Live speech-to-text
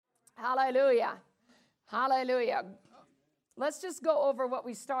Hallelujah. Hallelujah. Let's just go over what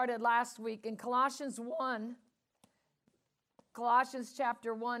we started last week in Colossians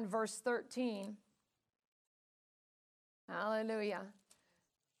chapter 1, verse 13. Hallelujah.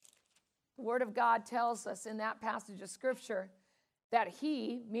 The Word of God tells us in that passage of Scripture that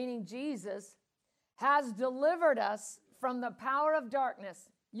He, meaning Jesus, has delivered us from the power of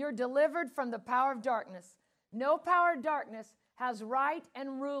darkness. You're delivered from the power of darkness. No power of darkness has right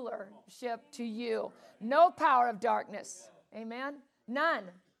and rulership to you. No power of darkness. Amen? None.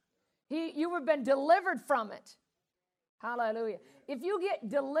 You have been delivered from it. Hallelujah. If you get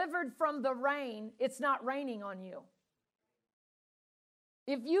delivered from the rain, it's not raining on you.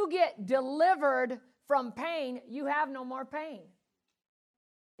 If you get delivered from pain, you have no more pain.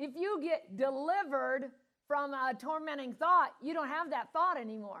 If you get delivered from a tormenting thought, you don't have that thought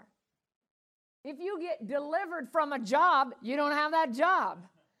anymore. If you get delivered from a job, you don't have that job.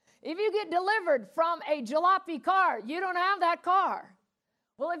 If you get delivered from a jalopy car, you don't have that car.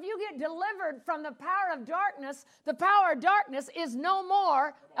 Well, if you get delivered from the power of darkness, the power of darkness is no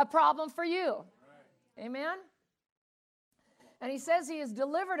more a problem for you. Amen? And he says he has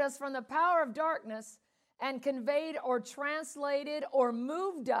delivered us from the power of darkness and conveyed or translated or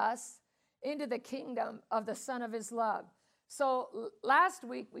moved us into the kingdom of the Son of his love. So last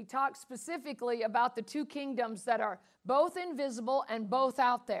week we talked specifically about the two kingdoms that are both invisible and both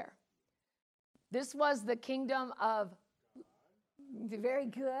out there. This was the kingdom of, very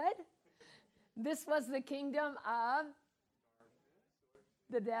good. This was the kingdom of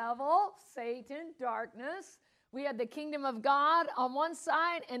the devil, Satan, darkness. We had the kingdom of God on one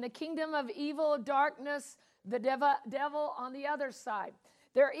side and the kingdom of evil, darkness, the devil on the other side.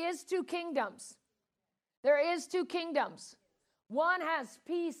 There is two kingdoms. There is two kingdoms. One has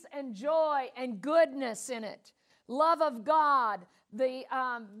peace and joy and goodness in it. Love of God, the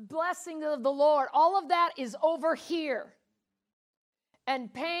blessing of the Lord. All of that is over here.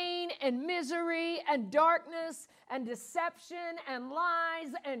 And pain and misery and darkness and deception and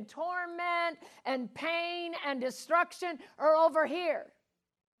lies and torment and pain and destruction are over here.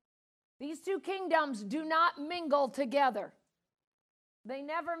 These two kingdoms do not mingle together. They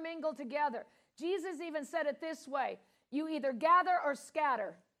never mingle together. Jesus even said it this way: you either gather or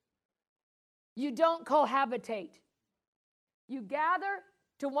scatter. You don't cohabitate. You gather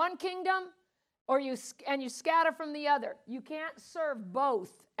to one kingdom or you scatter from the other. You can't serve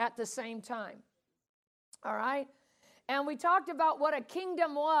both at the same time. All right? And we talked about what a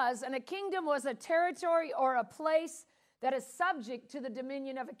kingdom was, and a kingdom was a territory or a place that is subject to the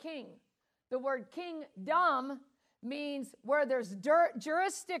dominion of a king. The word kingdom means where there's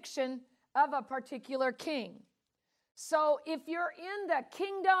jurisdiction of a particular king. So if you're in the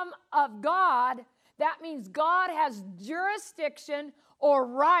kingdom of God, that means God has jurisdiction or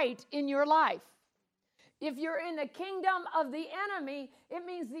right in your life. If you're in the kingdom of the enemy, it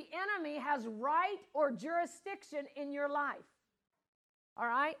means the enemy has right or jurisdiction in your life. All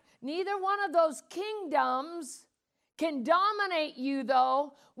right? Neither one of those kingdoms can dominate you,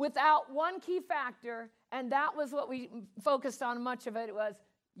 though, without one key factor, and that was what we focused on. Much of it was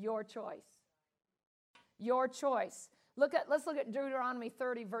your choice. Your choice. Let's look at Deuteronomy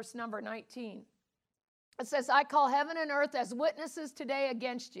 30, verse number 19. It says, I call heaven and earth as witnesses today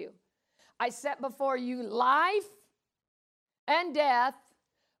against you. I set before you life and death,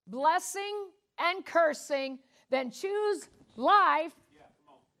 blessing and cursing. Then choose life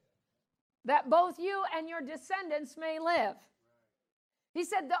that both you and your descendants may live. He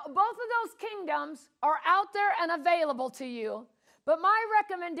said both of those kingdoms are out there and available to you. But my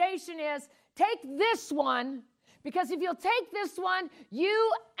recommendation is take this one, because if you'll take this one,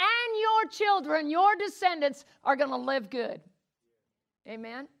 you and your children, your descendants, are going to live good.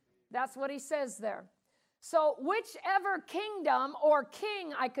 Amen? That's what he says there. So whichever kingdom or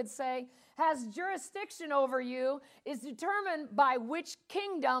king, I could say, has jurisdiction over you is determined by which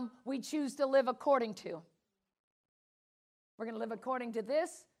kingdom we choose to live according to. We're going to live according to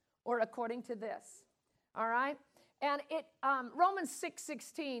this or according to this. All right? And Romans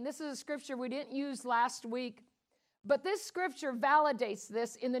 6:16, this is a scripture we didn't use last week, but this scripture validates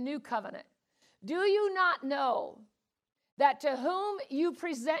this in the new covenant. Do you not know that to whom you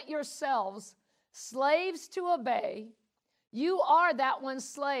present yourselves slaves to obey, you are that one's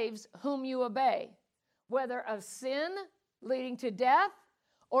slaves whom you obey, whether of sin leading to death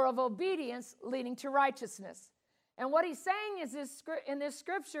or of obedience leading to righteousness. And what he's saying is in this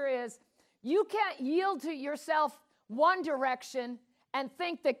scripture is you can't yield to yourself one direction and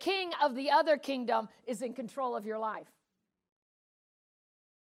think the king of the other kingdom is in control of your life.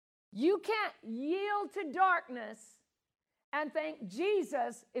 You can't yield to darkness and think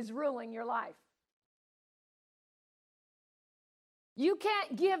Jesus is ruling your life. You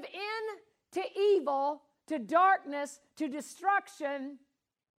can't give in to evil, to darkness, to destruction,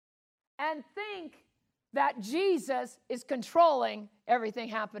 and think that Jesus is controlling everything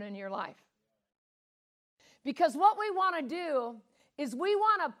happening in your life. Because what we want to do is we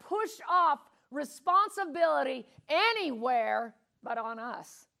want to push off responsibility anywhere but on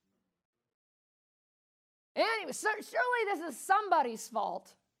us. Anyway, surely this is somebody's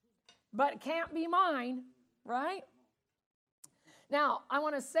fault, but it can't be mine, right? Now, I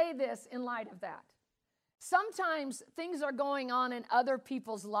want to say this in light of that. Sometimes things are going on in other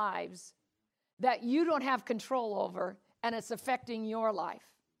people's lives that you don't have control over, and it's affecting your life.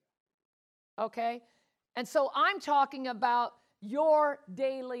 Okay? And so I'm talking about your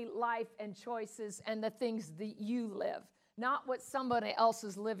daily life and choices and the things that you live, not what somebody else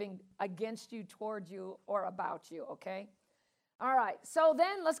is living against you, toward you, or about you, okay? All right, so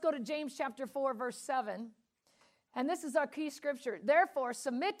then let's go to James chapter 4, verse 7. And this is our key scripture. Therefore,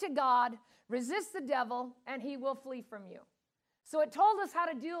 submit to God, resist the devil, and he will flee from you. So it told us how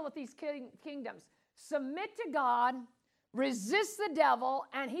to deal with these kingdoms. Submit to God, resist the devil,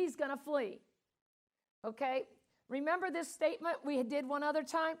 and he's going to flee. Okay? Remember this statement we did one other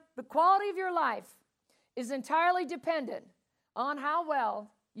time? The quality of your life is entirely dependent on how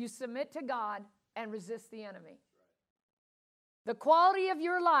well you submit to God and resist the enemy. The quality of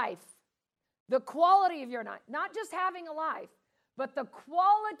your life, not just having a life, but the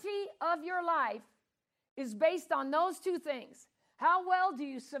quality of your life is based on those two things. How well do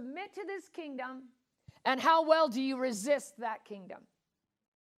you submit to this kingdom, and how well do you resist that kingdom?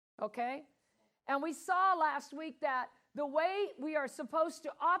 Okay? And we saw last week that the way we are supposed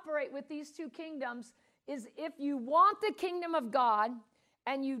to operate with these two kingdoms is if you want the kingdom of God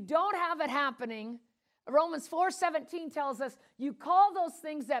and you don't have it happening, Romans 4:17 tells us, you call those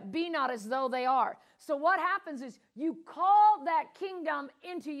things that be not as though they are. So what happens is you call that kingdom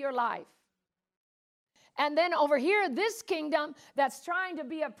into your life. And then over here, this kingdom that's trying to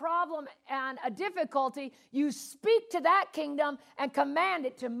be a problem and a difficulty, you speak to that kingdom and command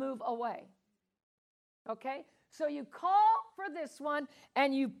it to move away. Okay? So you call for this one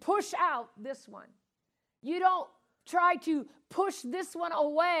and you push out this one. You don't try to push this one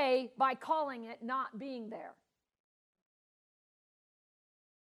away by calling it not being there.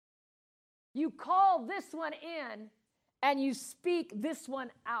 You call this one in and you speak this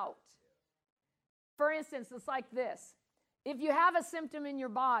one out. For instance, it's like this. If you have a symptom in your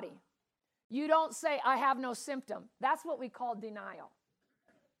body, you don't say, I have no symptom. That's what we call denial.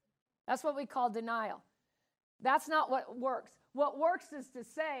 That's what we call denial. That's not what works. What works is to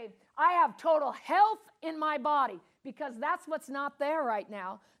say, I have total health in my body, because that's what's not there right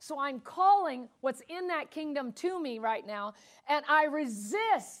now. So I'm calling what's in that kingdom to me right now, and I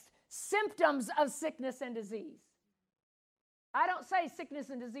resist symptoms of sickness and disease. I don't say sickness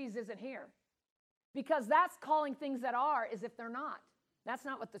and disease isn't here, because that's calling things that are as if they're not. That's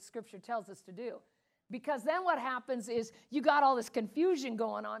not what the scripture tells us to do. Because then what happens is you got all this confusion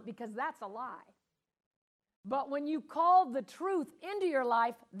going on, because that's a lie. But when you call the truth into your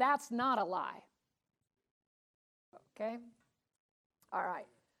life, that's not a lie. Okay? All right.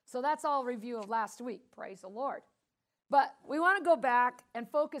 So that's all review of last week. Praise the Lord. But we want to go back and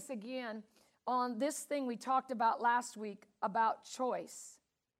focus again on this thing we talked about last week about choice.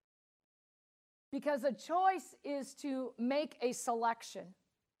 Because a choice is to make a selection.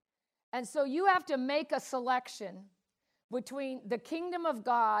 And so you have to make a selection between the kingdom of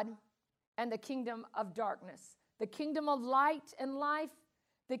God and the kingdom of darkness, the kingdom of light and life,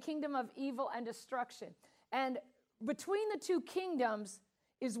 the kingdom of evil and destruction. And between the two kingdoms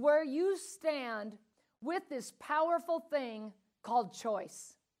is where you stand with this powerful thing called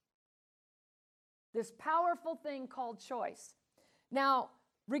choice. This powerful thing called choice. Now,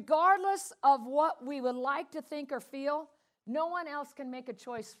 regardless of what we would like to think or feel, no one else can make a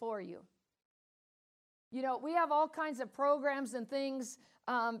choice for you. You know, we have all kinds of programs and things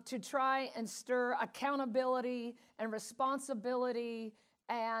to try and stir accountability and responsibility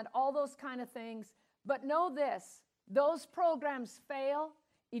and all those kind of things. But know this, those programs fail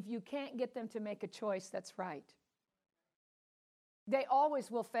if you can't get them to make a choice that's right. They always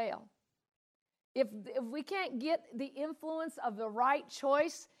will fail. If we can't get the influence of the right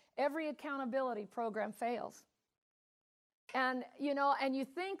choice, every accountability program fails. And, you know, and you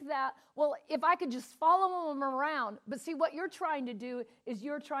think that, well, if I could just follow them around. But see, what you're trying to do is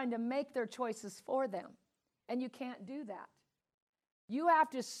you're trying to make their choices for them. And you can't do that. You have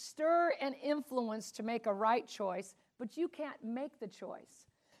to stir and influence to make a right choice, but you can't make the choice.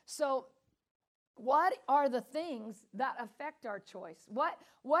 So What are the things that affect our choice?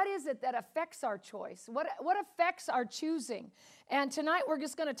 What is it that affects our choice? What affects our choosing? And tonight we're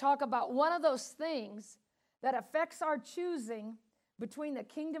just going to talk about one of those things that affects our choosing between the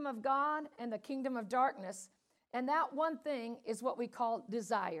kingdom of God and the kingdom of darkness. And that one thing is what we call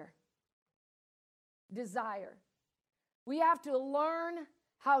desire. Desire. We have to learn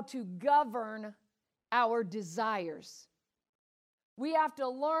how to govern our desires. We have to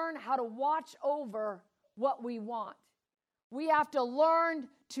learn how to watch over what we want. We have to learn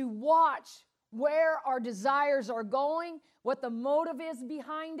to watch where our desires are going, what the motive is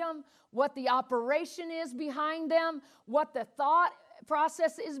behind them, what the operation is behind them, what the thought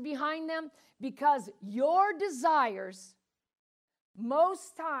process is behind them, because your desires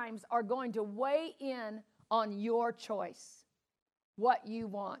most times are going to weigh in on your choice. What you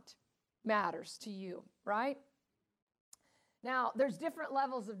want matters to you, right? Now, there's different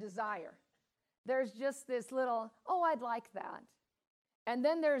levels of desire. There's just this little, oh, I'd like that. And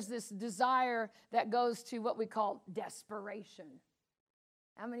then there's this desire that goes to what we call desperation.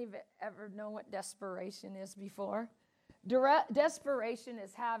 How many of you ever know what desperation is before? Desperation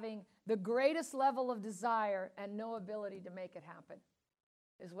is having the greatest level of desire and no ability to make it happen,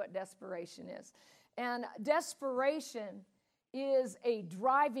 is what desperation is. And desperation is a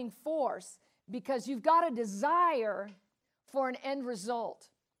driving force because you've got a desire for an end result.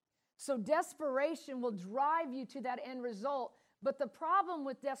 So desperation will drive you to that end result. But the problem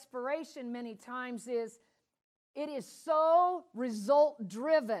with desperation many times is it is so result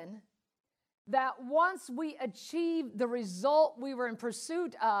driven that once we achieve the result we were in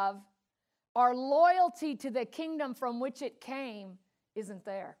pursuit of, our loyalty to the kingdom from which it came isn't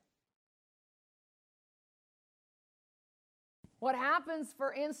there. What happens,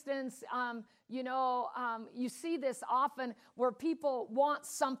 for instance, you see this often where people want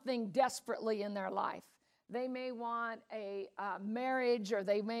something desperately in their life. They may want a marriage, or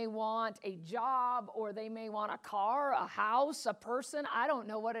they may want a job, or they may want a car, a house, a person. I don't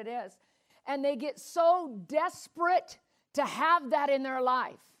know what it is. And they get so desperate to have that in their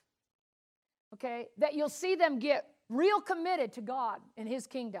life, okay, that you'll see them get real committed to God and His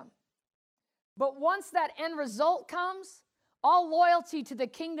kingdom. But once that end result comes, all loyalty to the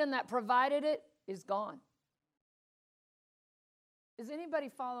kingdom that provided it is gone. Is anybody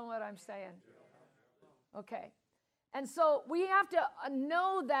following what I'm saying? Okay. And so we have to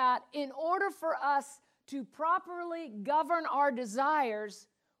know that in order for us to properly govern our desires,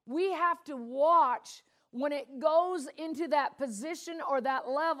 we have to watch when it goes into that position or that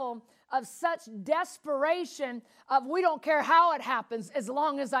level of such desperation of we don't care how it happens as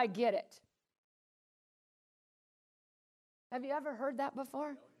long as I get it. Have you ever heard that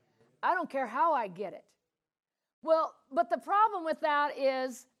before? I don't care how I get it. Well, but the problem with that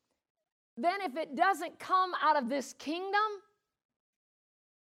is then if it doesn't come out of this kingdom,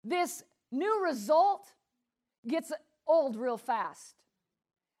 this new result gets old real fast.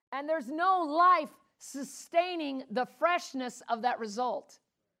 And there's no life sustaining the freshness of that result.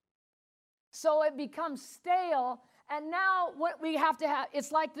 So it becomes stale, and now what we have to have,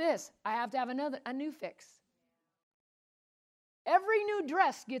 it's like this. I have to have a new fix. Every new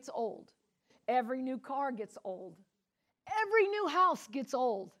dress gets old. Every new car gets old. Every new house gets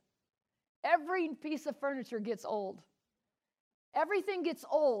old. Every piece of furniture gets old. Everything gets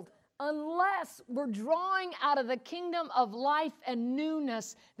old unless we're drawing out of the kingdom of life and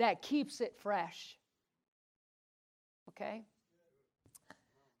newness that keeps it fresh. Okay?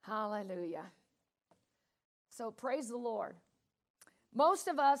 Hallelujah. So praise the Lord. Most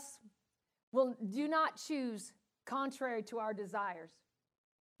of us do not choose contrary to our desires.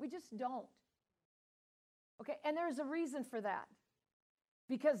 We just don't. Okay, and there's a reason for that.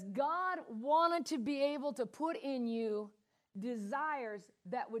 Because God wanted to be able to put in you desires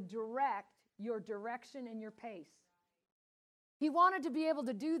that would direct your direction and your pace. He wanted to be able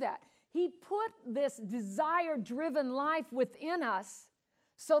to do that. He put this desire-driven life within us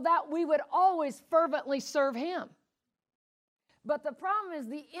so that we would always fervently serve Him. But the problem is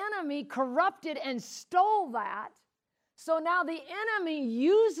the enemy corrupted and stole that. So now the enemy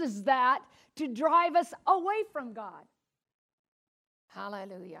uses that to drive us away from God.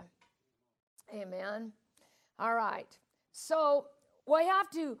 Hallelujah. Amen. All right. So we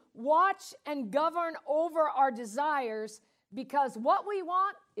have to watch and govern over our desires because what we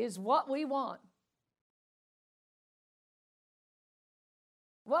want is what we want.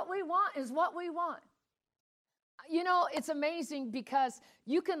 What we want is what we want. You know, it's amazing because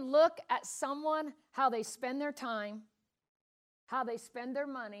you can look at someone, how they spend their time, how they spend their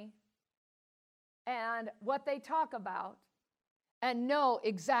money, and what they talk about, and know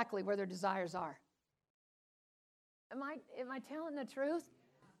exactly where their desires are. Am I telling the truth?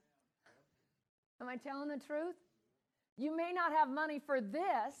 Am I telling the truth? You may not have money for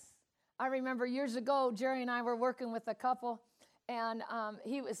this. I remember years ago, Jerry and I were working with a couple, and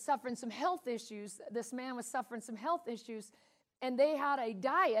he was suffering some health issues. This man was suffering some health issues, and they had a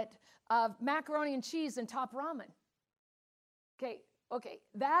diet of macaroni and cheese and top ramen. Okay,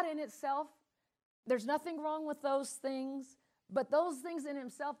 that in itself, there's nothing wrong with those things, but those things in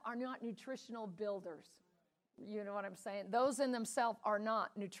themselves are not nutritional builders. You know what I'm saying? Those in themselves are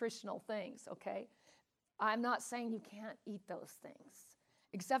not nutritional things, okay? I'm not saying you can't eat those things,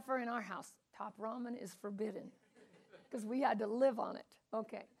 except for in our house. Top ramen is forbidden because we had to live on it.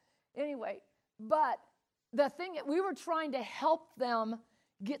 Okay. Anyway, but the thing, we were trying to help them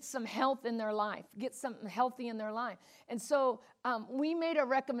get some health in their life, get something healthy in their life. And so we made a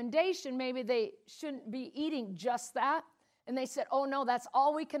recommendation, maybe they shouldn't be eating just that. And they said, oh no, that's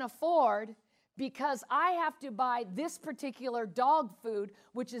all we can afford because I have to buy this particular dog food,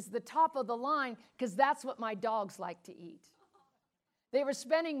 which is the top of the line, because that's what my dogs like to eat. They were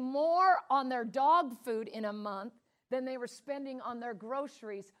spending more on their dog food in a month than they were spending on their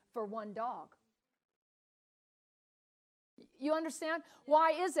groceries for one dog. You understand?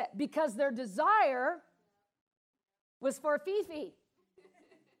 Why is it? Because their desire was for Fifi.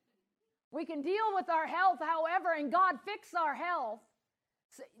 We can deal with our health, however, and God fix our health.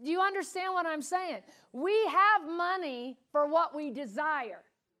 So, do you understand what I'm saying? We have money for what we desire.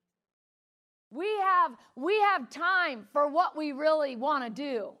 We have time for what we really want to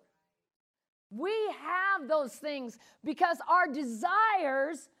do. We have those things because our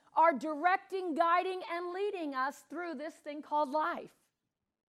desires are directing, guiding, and leading us through this thing called life.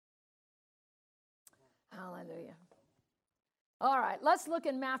 Hallelujah. All right, let's look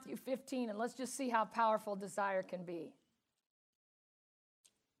in Matthew 15 and let's just see how powerful desire can be.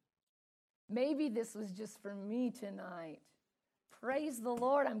 Maybe this was just for me tonight. Praise the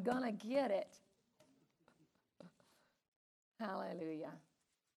Lord, I'm going to get it. Hallelujah.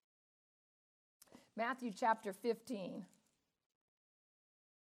 Matthew chapter 15.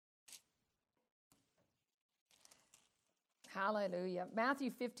 Hallelujah.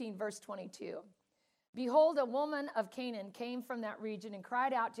 Matthew 15, verse 22. Behold, a woman of Canaan came from that region and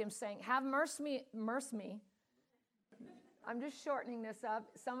cried out to him, saying, have mercy me. I'm just shortening this up.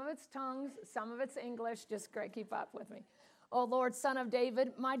 Some of it's tongues, some of it's English. Just keep up with me. Oh, Lord, Son of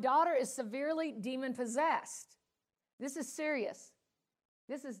David, my daughter is severely demon-possessed. This is serious.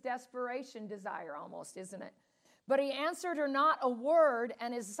 This is desperation desire almost, isn't it? But he answered her not a word,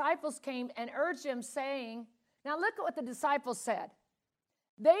 and his disciples came and urged him, saying, now look at what the disciples said.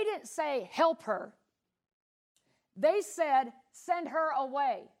 They didn't say, help her. They said, send her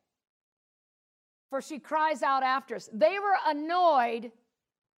away, for she cries out after us. They were annoyed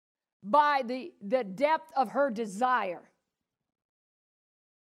by the depth of her desire.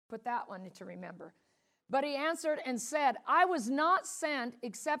 Put that one to remember. But he answered and said, I was not sent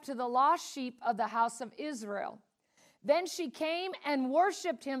except to the lost sheep of the house of Israel. Then she came and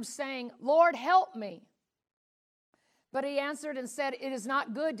worshiped him, saying, Lord, help me. But he answered and said, it is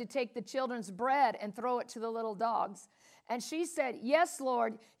not good to take the children's bread and throw it to the little dogs. And she said, yes,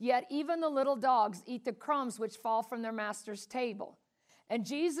 Lord, yet even the little dogs eat the crumbs which fall from their master's table. And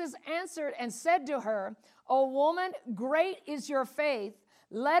Jesus answered and said to her, O woman, great is your faith.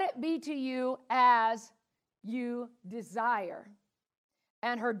 Let it be to you as you desire.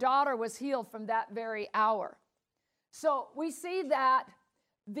 And her daughter was healed from that very hour. So we see that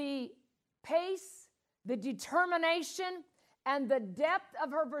the pace, the determination, and the depth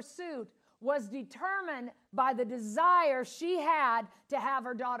of her pursuit was determined by the desire she had to have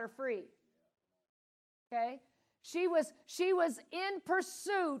her daughter free. Okay? She was in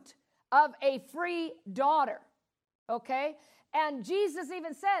pursuit of a free daughter. Okay? And Jesus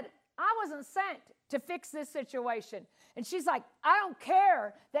even said, I wasn't sent to fix this situation. And she's like, I don't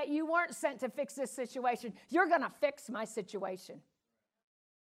care that you weren't sent to fix this situation. You're going to fix my situation.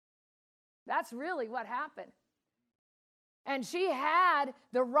 That's really what happened. And she had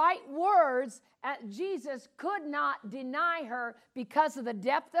the right words, and Jesus could not deny her because of the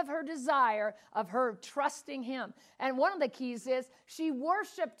depth of her desire, of her trusting him. And one of the keys is she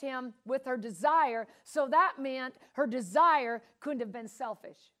worshiped him with her desire, so that meant her desire couldn't have been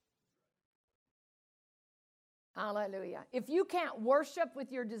selfish. Hallelujah. If you can't worship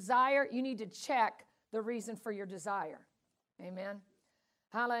with your desire, you need to check the reason for your desire. Amen.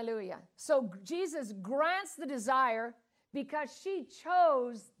 Hallelujah. So Jesus grants the desire because she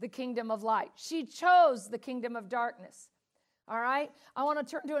chose the kingdom of light. She chose the kingdom of darkness. All right? I want to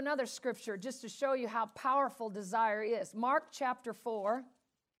turn to another scripture just to show you how powerful desire is. Mark chapter 4.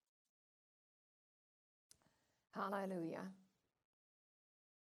 Hallelujah.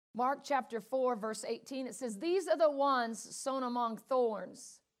 Mark chapter 4, verse 18, it says, these are the ones sown among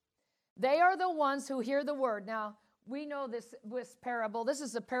thorns. They are the ones who hear the word. Now, we know this parable. This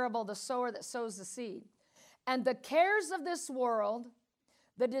is a parable of the sower that sows the seed. And the cares of this world,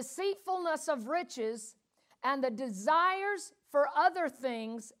 the deceitfulness of riches, and the desires for other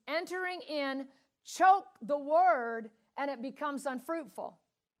things entering in choke the word, and it becomes unfruitful.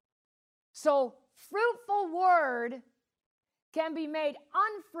 So, fruitful word can be made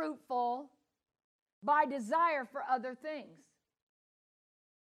unfruitful by desire for other things.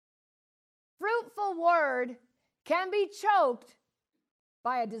 Fruitful word can be choked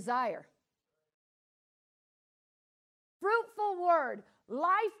by a desire. Fruitful word,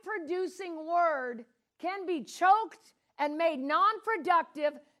 life-producing word, can be choked and made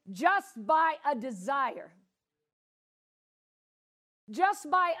non-productive just by a desire.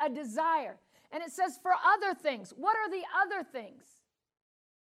 Just by a desire. And it says for other things. What are the other things?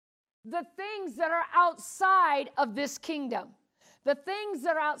 The things that are outside of this kingdom. The things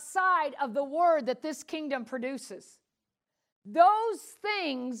that are outside of the word that this kingdom produces. Those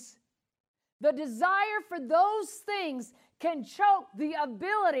things, the desire for those things can choke the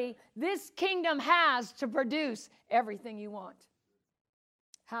ability this kingdom has to produce everything you want.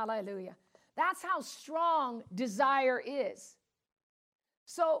 Hallelujah. That's how strong desire is.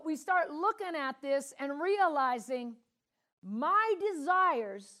 So we start looking at this and realizing my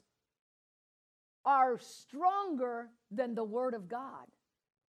desires are stronger than the Word of God.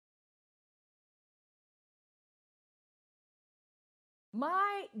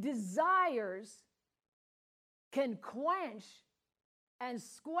 My desires can quench and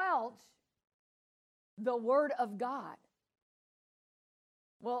squelch the Word of God.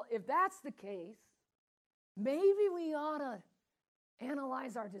 Well, if that's the case, maybe we ought to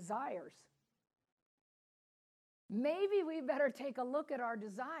analyze our desires. Maybe we better take a look at our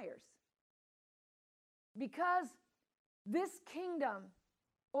desires. Because this kingdom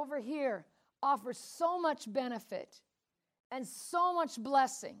over here offers so much benefit and so much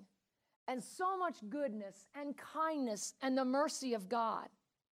blessing and so much goodness and kindness and the mercy of God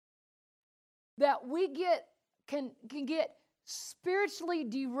that we can get spiritually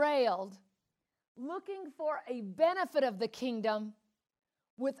derailed looking for a benefit of the kingdom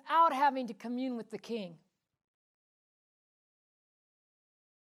without having to commune with the King.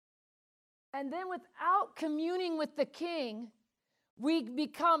 And then without communing with the King, we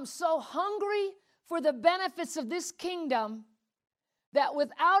become so hungry for the benefits of this kingdom that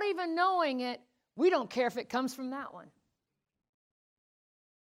without even knowing it, we don't care if it comes from that one.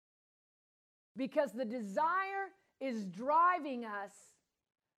 Because the desire is driving us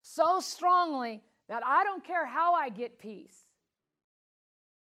so strongly that I don't care how I get peace.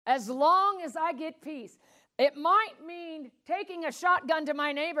 As long as I get peace. It might mean taking a shotgun to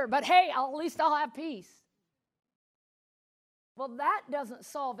my neighbor, but hey, at least I'll have peace. Well, that doesn't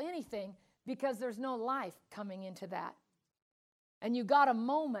solve anything because there's no life coming into that. And you got a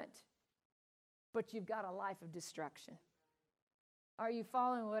moment, but you've got a life of destruction. Are you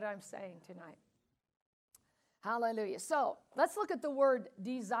following what I'm saying tonight? Hallelujah. So let's look at the word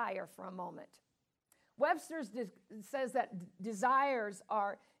desire for a moment. Webster's says that desires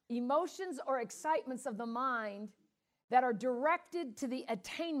are emotions or excitements of the mind that are directed to the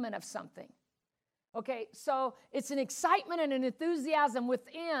attainment of something. Okay, so it's an excitement and an enthusiasm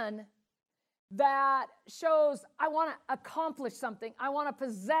within that shows I want to accomplish something. I want to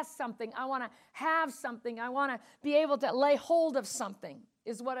possess something. I want to have something. I want to be able to lay hold of something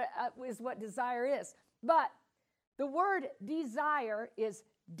is what desire is. But the word desire is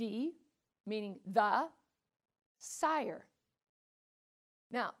D, meaning the, sire.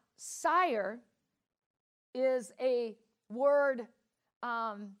 Now, sire is a word,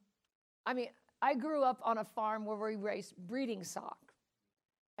 I grew up on a farm where we raised breeding stock.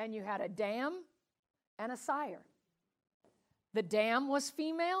 And you had a dam and a sire. The dam was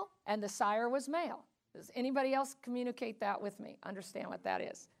female and the sire was male. Does anybody else communicate that with me? Understand what that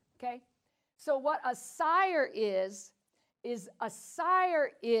is, okay? So what a sire is a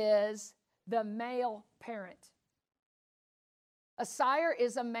sire is the male parent. A sire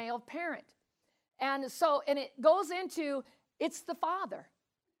is a male parent. And it goes into, it's the father.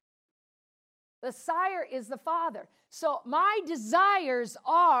 The sire is the father. So my desires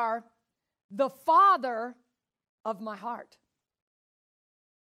are the father of my heart.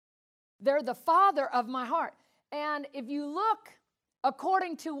 They're the father of my heart. And if you look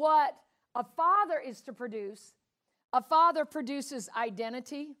according to what a father is to produce, a father produces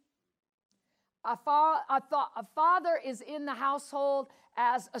identity. A father is in the household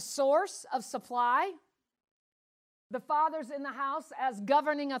as a source of supply. the father's in the house as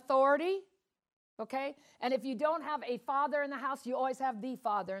governing authority, okay? And if you don't have a father in the house, you always have the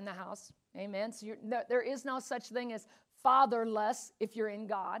father in the house. Amen. So there is no such thing as fatherless if you're in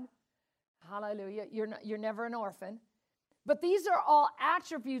God. Hallelujah. You're never an orphan. But these are all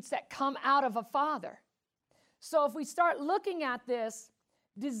attributes that come out of a father. So if we start looking at this,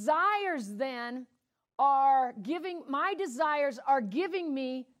 desires then my desires are giving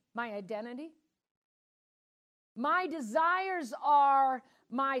me my identity. My desires are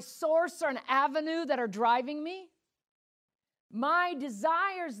my source or an avenue that are driving me. My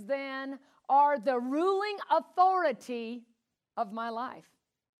desires then are the ruling authority of my life.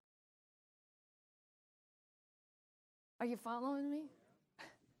 Are you following me?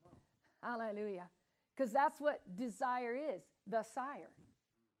 Hallelujah. Because that's what desire is, the sire.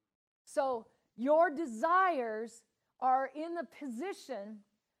 So your desires are in the position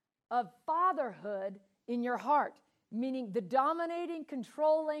of fatherhood in your heart, meaning the dominating,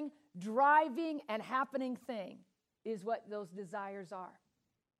 controlling, driving, and happening thing is what those desires are.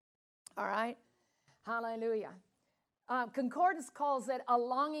 All right? Hallelujah. Concordance calls it a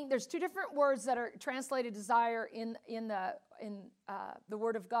longing. There's two different words that are translated desire in the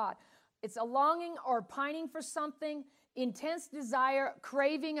Word of God. It's a longing or pining for something, intense desire,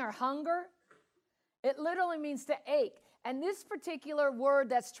 craving, or hunger. It literally means to ache. And this particular word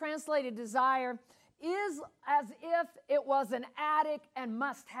that's translated desire is as if it was an addict and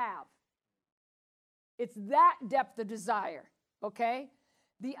must have. It's that depth of desire, okay?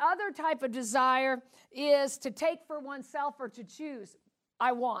 The other type of desire is to take for oneself or to choose.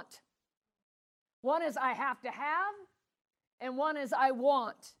 I want. One is I have to have, and one is I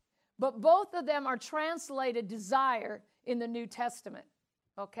want. But both of them are translated desire in the New Testament,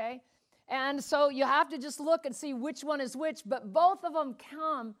 okay? And so you have to just look and see which one is which, but both of them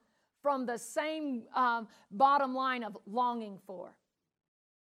come from the same bottom line of longing for.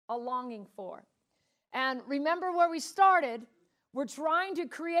 A longing for. And remember where we started. We're trying to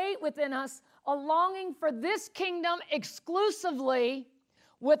create within us a longing for this kingdom exclusively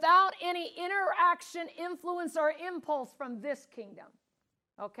without any interaction, influence, or impulse from this kingdom.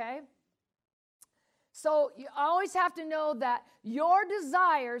 Okay? So you always have to know that your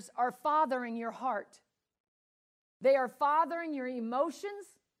desires are fathering your heart. They are fathering your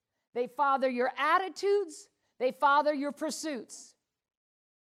emotions. They father your attitudes. They father your pursuits.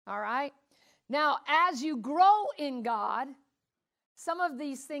 All right? Now, as you grow in God, some of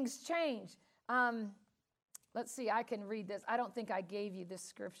these things change. Let's see, I can read this. I don't think I gave you this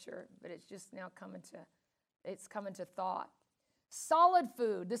scripture, but it's just now coming to thought. Solid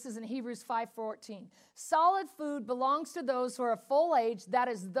food, this is in Hebrews 5:14. Solid food belongs to those who are of full age, that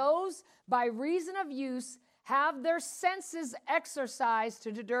is, those by reason of use have their senses exercised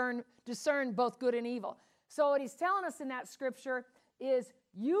to discern both good and evil. So what he's telling us in that scripture is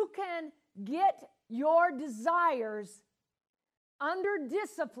you can get your desires under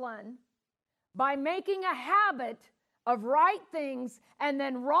discipline by making a habit of right things, and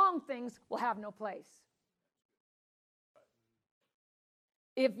then wrong things will have no place.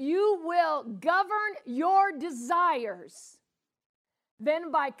 If you will govern your desires,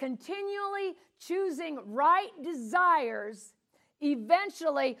 then by continually choosing right desires,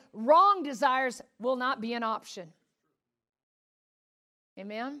 eventually wrong desires will not be an option.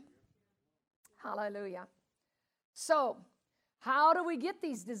 Amen? Hallelujah. So, how do we get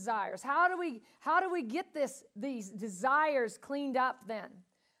these desires? How do we get these desires cleaned up then?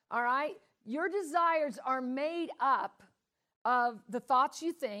 All right? Your desires are made up of the thoughts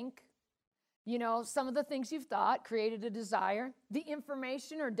you think. You know, some of the things you've thought created a desire. The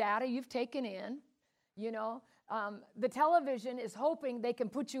information or data you've taken in. You know, the television is hoping they can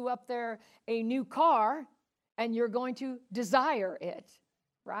put you up there a new car and you're going to desire it,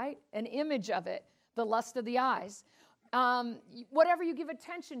 right? An image of it, the lust of the eyes. Whatever you give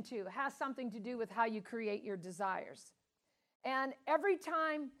attention to has something to do with how you create your desires. And every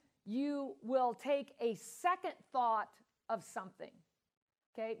time you will take a second thought of something,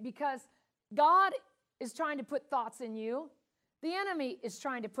 okay, because God is trying to put thoughts in you, the enemy is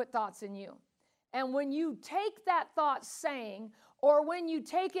trying to put thoughts in you. And when you take that thought saying, or when you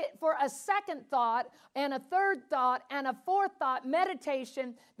take it for a second thought and a third thought and a fourth thought,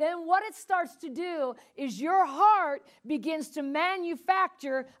 meditation, then what it starts to do is your heart begins to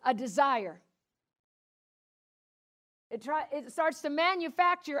manufacture a desire. It starts to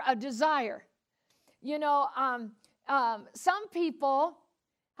manufacture a desire. You know, some people,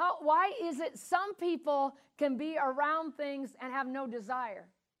 why is it some people can be around things and have no desire?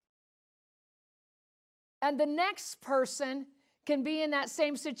 And the next person can be in that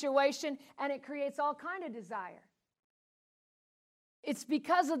same situation and it creates all kind of desire. It's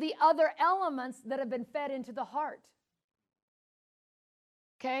because of the other elements that have been fed into the heart.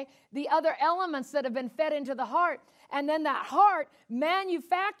 Okay? The other elements that have been fed into the heart. And then that heart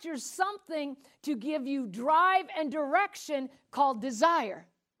manufactures something to give you drive and direction called desire.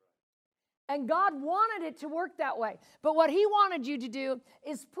 And God wanted it to work that way. But what he wanted you to do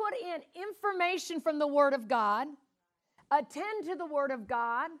is put in information from the Word of God, attend to the Word of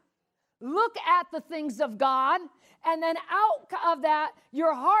God, look at the things of God, and then out of that,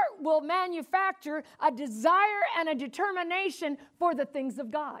 your heart will manufacture a desire and a determination for the things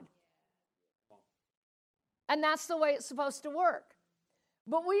of God. And that's the way it's supposed to work.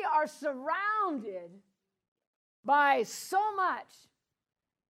 But we are surrounded by so much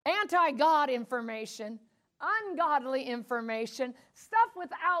anti-God information, ungodly information, stuff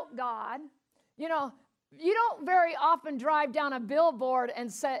without God. You know, you don't very often drive down a billboard and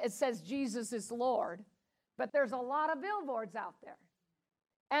it says Jesus is Lord, but there's a lot of billboards out there.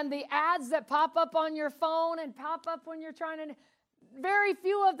 And the ads that pop up on your phone and pop up when you're trying to, very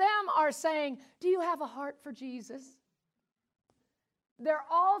few of them are saying, do you have a heart for Jesus? They're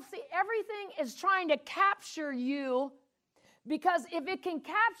all, everything is trying to capture you, because if it can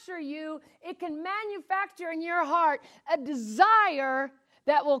capture you, it can manufacture in your heart a desire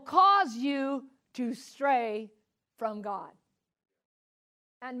that will cause you to stray from God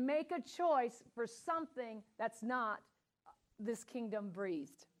and make a choice for something that's not this kingdom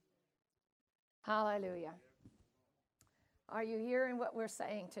breathed. Hallelujah. Are you hearing what we're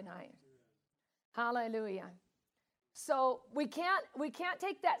saying tonight? Hallelujah. So we can't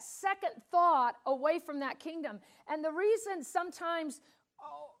take that second thought away from that kingdom. And the reason sometimes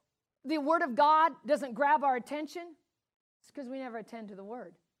the Word of God doesn't grab our attention is because we never attend to the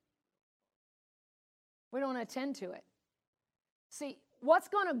Word. We don't attend to it. See, what's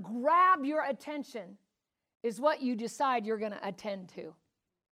going to grab your attention is what you decide you're going to attend to.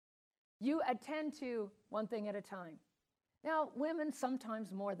 You attend to one thing at a time. Now, women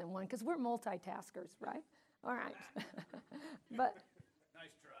sometimes more than one, because we're multitaskers, right? All right. But nice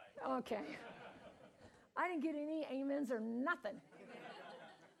try. Okay. I didn't get any amens or nothing.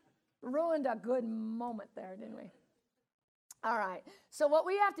 Ruined a good moment there, didn't we? All right. So what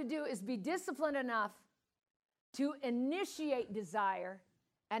we have to do is be disciplined enough to initiate desire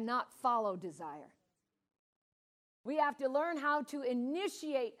and not follow desire. We have to learn how to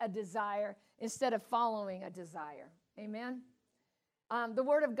initiate a desire instead of following a desire. Amen? The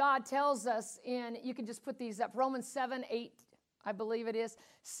Word of God tells us in, you can just put these up, Romans 7:8, I believe it is,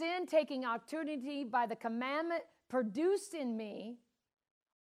 sin taking opportunity by the commandment produced in me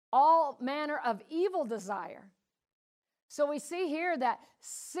all manner of evil desire. So we see here that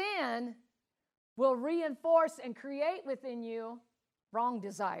sin will reinforce and create within you wrong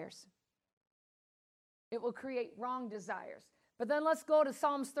desires. It will create wrong desires. But then let's go to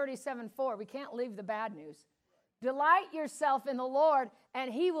Psalms 37:4. We can't leave the bad news. Delight yourself in the Lord,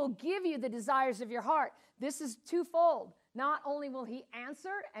 and he will give you the desires of your heart. This is twofold. Not only will he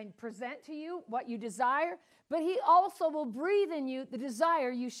answer and present to you what you desire, but he also will breathe in you the desire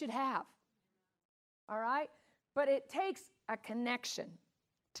you should have. All right? But it takes a connection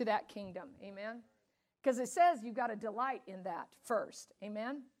to that kingdom. Amen? Because it says you've got to delight in that first.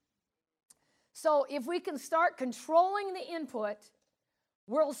 Amen? So if we can start controlling the input,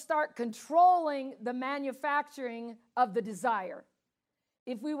 we'll start controlling the manufacturing of the desire.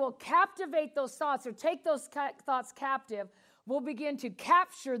 If we will captivate those thoughts or take those thoughts captive, we'll begin to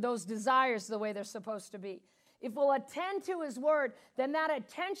capture those desires the way they're supposed to be. If we'll attend to his word, then that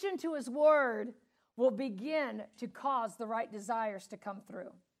attention to his word will begin to cause the right desires to come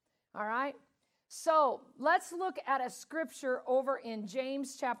through. All right? So let's look at a scripture over in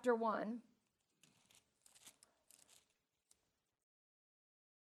James chapter 1.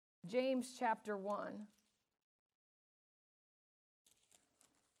 James chapter 1.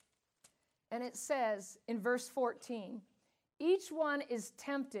 And it says in verse 14, each one is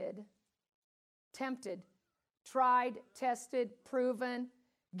tempted, tried, tested, proven,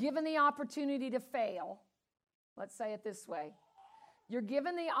 given the opportunity to fail. Let's say it this way. You're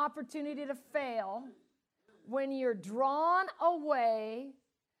given the opportunity to fail when you're drawn away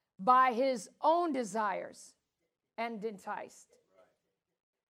by his own desires and enticed.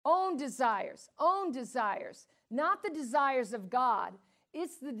 Own desires, not the desires of God.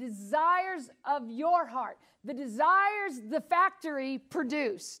 It's the desires of your heart, the desires the factory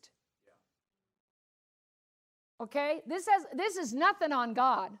produced. Okay? This is nothing on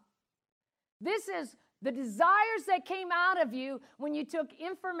God. This is the desires that came out of you when you took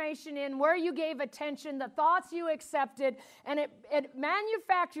information in, where you gave attention, the thoughts you accepted, and it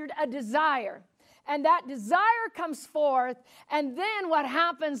manufactured a desire. and that desire comes forth, and then what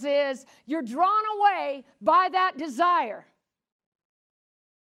happens is you're drawn away by that desire.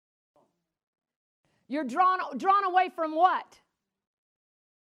 You're drawn away from what?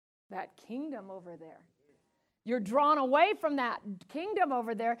 That kingdom over there. You're drawn away from that kingdom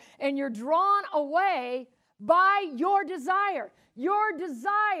over there, and you're drawn away by your desire. Your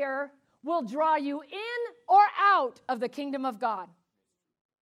desire will draw you in or out of the kingdom of God.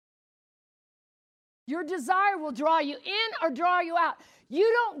 Your desire will draw you in or draw you out. You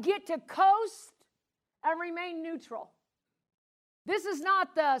don't get to coast and remain neutral. This is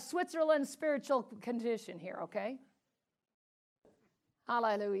not the Switzerland spiritual condition here, okay?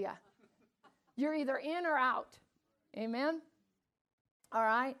 Hallelujah. You're either in or out. Amen? All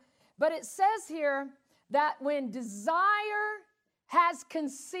right? But it says here that when desire has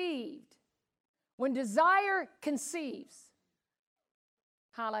conceived, when desire conceives,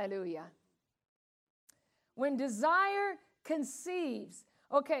 hallelujah. When desire conceives,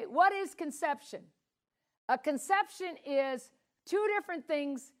 okay, what is conception? A conception is two different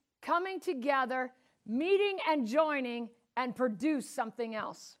things coming together, meeting and joining, and produce something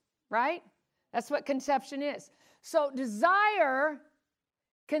else, right? That's what conception is. So desire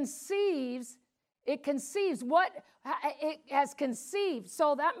conceives, it conceives what it has conceived.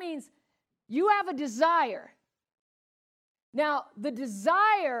 So that means you have a desire. Now, the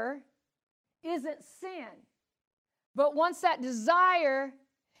desire isn't sin. But once that desire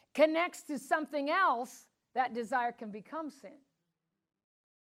connects to something else, that desire can become sin.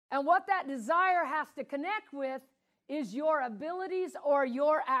 And what that desire has to connect with is your abilities or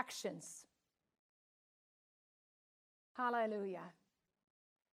your actions. Hallelujah.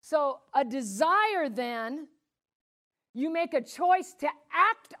 So a desire then, you make a choice to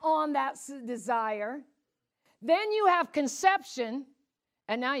act on that desire. Then you have conception,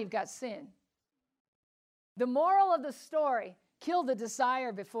 and now you've got sin. The moral of the story, kill the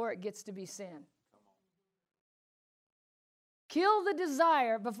desire before it gets to be sin. Kill the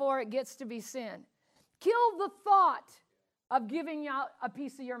desire before it gets to be sin. Kill the thought of giving out a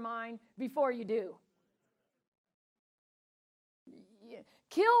piece of your mind before you do.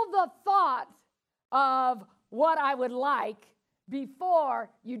 Kill the thought of what I would like before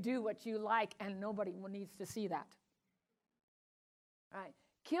you do what you like, and nobody needs to see that. All right.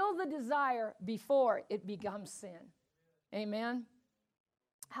 Kill the desire before it becomes sin. Amen?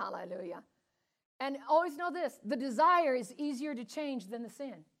 Hallelujah. And always know this, the desire is easier to change than the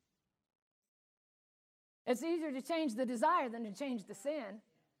sin. It's easier to change the desire than to change the sin.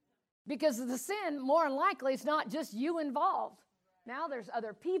 Because the sin, more than likely, it's not just you involved. Now there's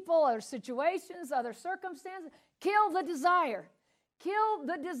other people, other situations, other circumstances. Kill the desire. Kill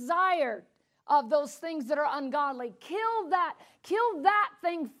the desire of those things that are ungodly. Kill that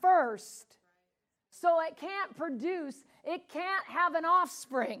thing first, so it can't produce, it can't have an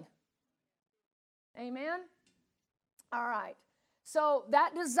offspring. Amen? All right. So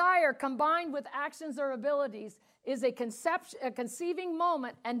that desire combined with actions or abilities is a conceiving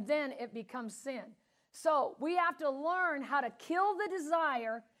moment, and then it becomes sin. So we have to learn how to kill the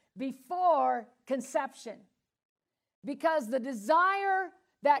desire before conception. Because the desire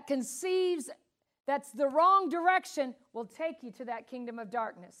that conceives, that's the wrong direction, will take you to that kingdom of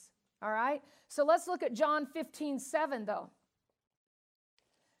darkness. All right? So let's look at John 15:7, though.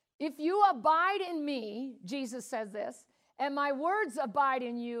 If you abide in me, Jesus says this, and my words abide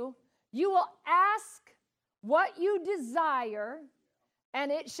in you, you will ask what you desire,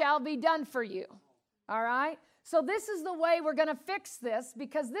 and it shall be done for you. All right? So this is the way we're going to fix this,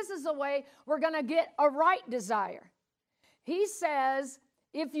 because this is the way we're going to get a right desire. He says,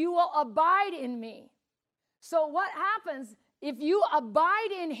 if you will abide in me. So what happens if you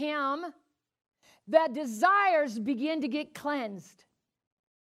abide in him? The desires begin to get cleansed.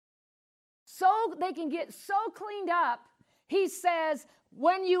 So they can get so cleaned up. He says,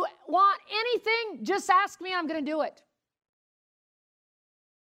 when you want anything, just ask me, I'm going to do it.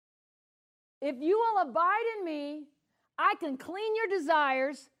 If you will abide in me, I can clean your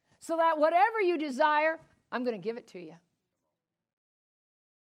desires so that whatever you desire, I'm going to give it to you.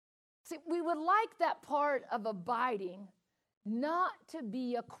 See, we would like that part of abiding not to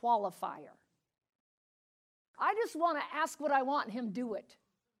be a qualifier. I just want to ask what I want and him do it.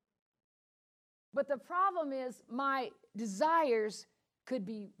 But the problem is my desires could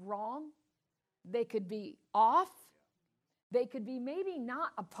be wrong. They could be off. They could be maybe not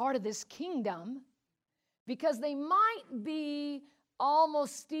a part of this kingdom, because they might be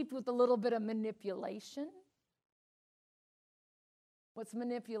almost steeped with a little bit of manipulation. What's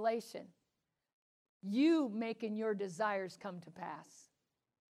manipulation? You making your desires come to pass.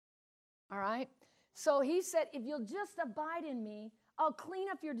 All right? So he said, if you'll just abide in me, I'll clean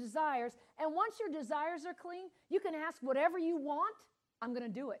up your desires. And once your desires are clean, you can ask whatever you want. I'm going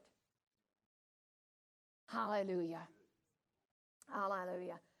to do it. Hallelujah.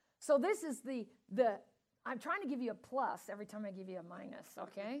 Hallelujah. So this is the I'm trying to give you a plus every time I give you a minus,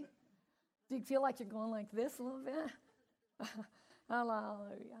 okay? Do you feel like you're going like this a little bit?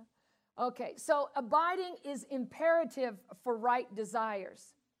 Hallelujah. Okay, so abiding is imperative for right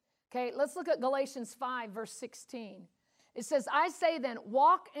desires. Okay, let's look at Galatians 5, verse 16. It says, I say then,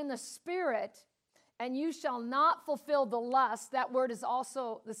 walk in the Spirit, and you shall not fulfill the lust. That word is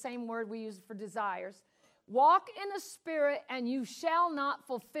also the same word we use for desires. Walk in the Spirit, and you shall not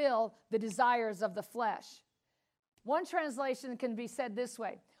fulfill the desires of the flesh. One translation can be said this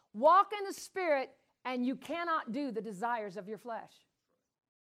way. Walk in the Spirit, and you cannot do the desires of your flesh.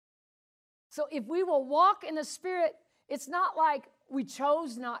 So if we will walk in the Spirit, it's not like we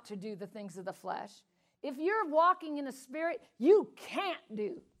chose not to do the things of the flesh. If you're walking in the Spirit, you can't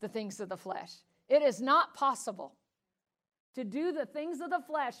do the things of the flesh. It is not possible to do the things of the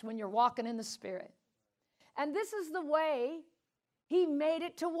flesh when you're walking in the Spirit. And this is the way he made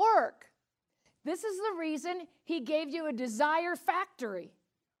it to work. This is the reason he gave you a desire factory.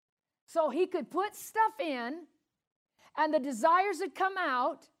 So he could put stuff in, and the desires would come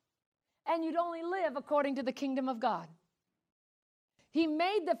out, and you'd only live according to the kingdom of God. He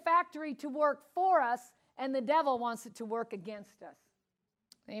made the factory to work for us, and the devil wants it to work against us.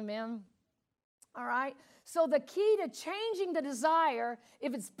 Amen. All right? So the key to changing the desire,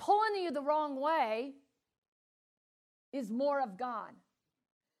 if it's pulling you the wrong way, is more of God.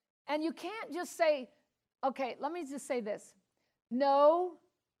 And you can't just say, okay, let me just say this. No,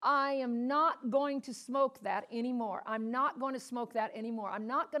 I am not going to smoke that anymore. I'm not going to smoke that anymore. I'm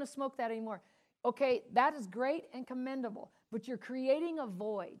not going to smoke that anymore. Okay, that is great and commendable, but you're creating a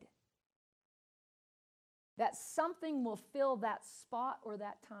void. That something will fill that spot or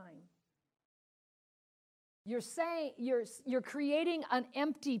that time. You're saying you're creating an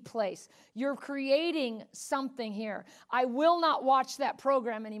empty place. You're creating something here. I will not watch that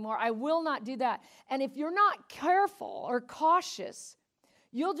program anymore. I will not do that. And if you're not careful or cautious,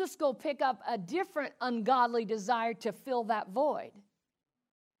 you'll just go pick up a different ungodly desire to fill that void.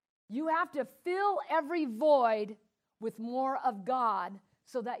 You have to fill every void with more of God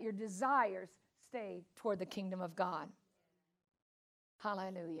so that your desires stay toward the kingdom of God.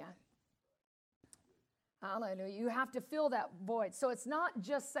 Hallelujah. Hallelujah. You have to fill that void. So it's not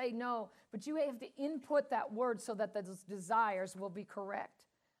just say no, but you have to input that word so that those desires will be correct.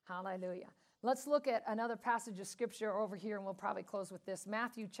 Hallelujah. Let's look at another passage of scripture over here, and we'll probably close with this.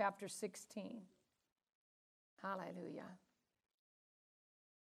 Matthew chapter 16. Hallelujah.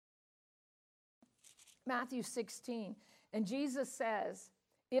 Matthew 16. And Jesus says,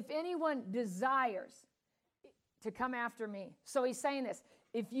 if anyone desires to come after me. So he's saying this.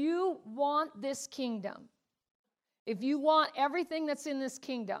 If you want this kingdom, if you want everything that's in this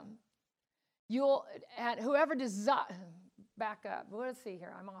kingdom, and whoever desires, back up. Let's see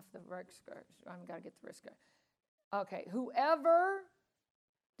here. I'm off the right skirt. I've got to get the right skirt. Okay. Whoever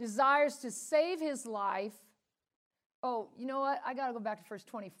desires to save his life. Oh, you know what? I got to go back to verse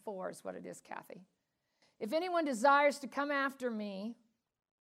 24 is what it is, Kathy. If anyone desires to come after me,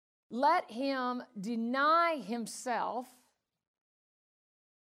 let him deny himself,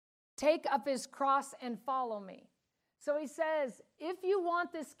 take up his cross and follow me. So he says, if you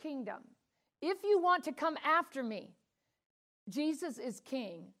want this kingdom, if you want to come after me, Jesus is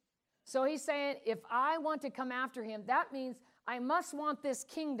king. So he's saying, if I want to come after him, that means I must want this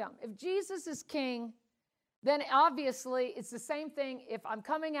kingdom. If Jesus is king, then obviously it's the same thing. If I'm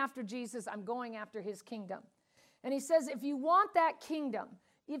coming after Jesus, I'm going after his kingdom. And he says, if you want that kingdom,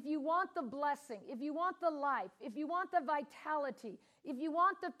 if you want the blessing, if you want the life, if you want the vitality, if you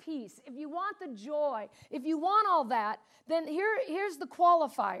want the peace, if you want the joy, if you want all that, then here's the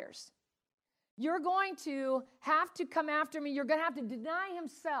qualifiers. You're going to have to come after me. You're going to have to deny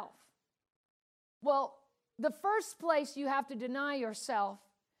himself. Well, the first place you have to deny yourself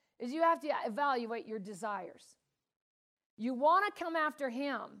is you have to evaluate your desires. You want to come after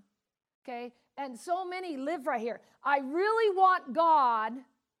him, okay? And so many live right here. I really want God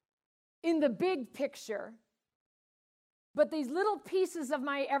in the big picture, but these little pieces of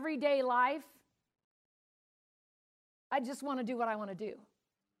my everyday life, I just want to do what I want to do.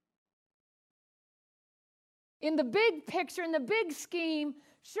 In the big picture, in the big scheme,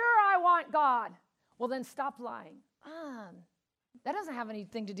 sure, I want God. Well, then stop lying. That doesn't have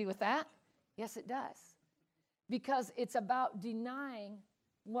anything to do with that. Yes, it does. Because it's about denying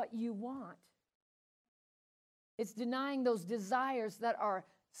what you want. It's denying those desires that are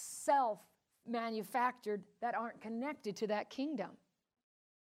manufactured that aren't connected to that kingdom.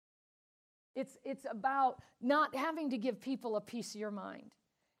 It's about not having to give people a piece of your mind.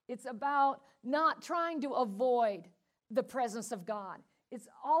 It's about not trying to avoid the presence of God. It's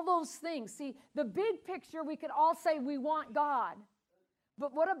all those things. See, the big picture, we could all say we want God.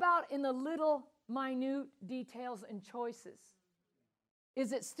 But what about in the little, minute details and choices?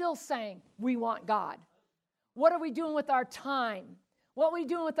 Is it still saying we want God? What are we doing with our time? What are we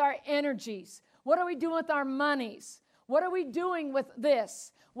doing with our energies? What are we doing with our monies? What are we doing with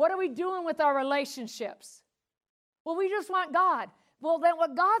this? What are we doing with our relationships? Well, we just want God. Well, then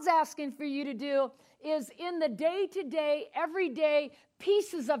what God's asking for you to do is in the day-to-day, everyday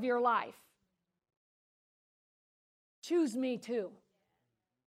pieces of your life, choose me too.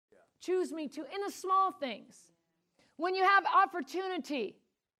 Choose me too in the small things. When you have opportunity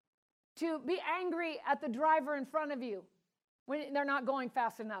to be angry at the driver in front of you when they're not going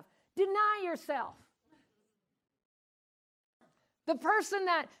fast enough, deny yourself. The person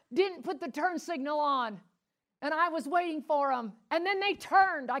that didn't put the turn signal on and I was waiting for them and then they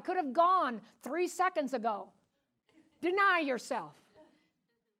turned. I could have gone 3 seconds ago. Deny yourself.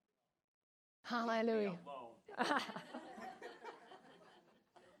 Hallelujah.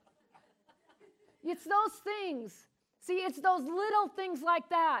 It's those things. See, it's those little things like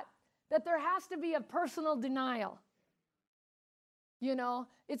that there has to be a personal denial. You know,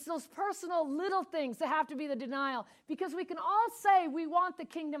 it's those personal little things that have to be the denial. Because we can all say we want the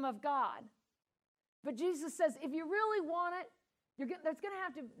kingdom of God. But Jesus says, if you really want it,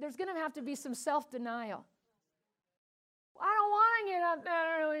 there's going to have to be some self-denial. I don't want to get up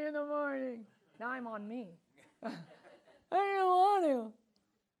that early in the morning. Now I'm on me. I don't want to.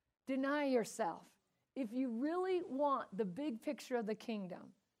 Deny yourself. If you really want the big picture of the kingdom,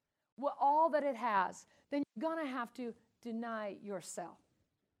 all that it has, then you're going to have to deny yourself.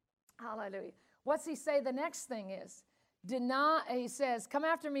 Hallelujah. What's he say? The next thing is, he says, come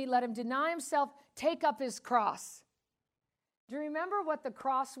after me, let him deny himself, take up his cross. Do you remember what the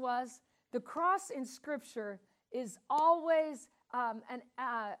cross was? The cross in Scripture is always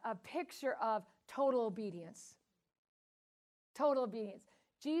a picture of total obedience. Total obedience.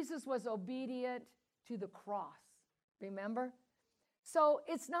 Jesus was obedient to the cross, remember? So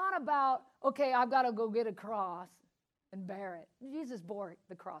it's not about, okay, I've got to go get a cross and bear it. Jesus bore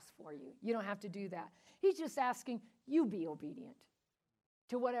the cross for you. You don't have to do that. He's just asking you be obedient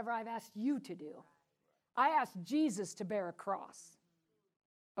to whatever I've asked you to do. I asked Jesus to bear a cross,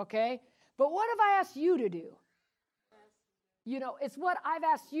 okay? But what have I asked you to do? You know, it's what I've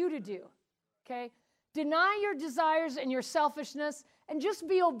asked you to do, okay? Deny your desires and your selfishness and just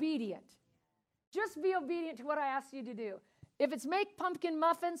be obedient. Just be obedient to what I asked you to do. If it's make pumpkin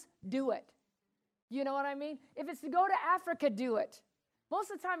muffins, do it. You know what I mean? If it's to go to Africa, do it.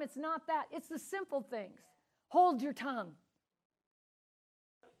 Most of the time, it's not that. It's the simple things. Hold your tongue.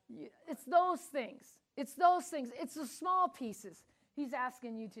 It's those things. It's those things. It's the small pieces he's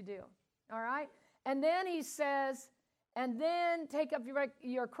asking you to do. All right? And then he says, and then take up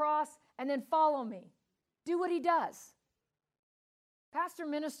your cross and then follow me. Do what he does. Pastor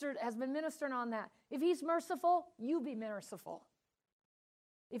has been ministering on that. If he's merciful, you be merciful.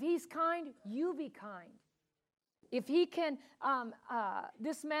 If he's kind, you be kind. If he can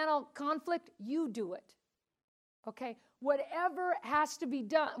dismantle conflict, you do it. Okay? Whatever has to be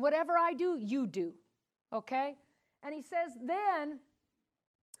done, whatever I do, you do. Okay? And he says, then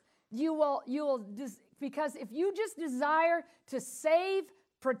you will because if you just desire to save,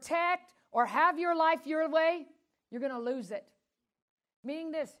 protect, or have your life your way, you're going to lose it.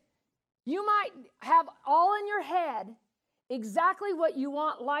 Meaning this, you might have all in your head exactly what you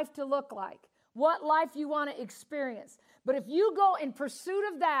want life to look like, what life you want to experience. But if you go in pursuit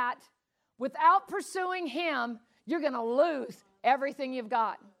of that without pursuing him, you're going to lose everything you've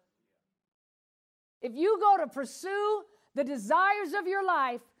got. If you go to pursue the desires of your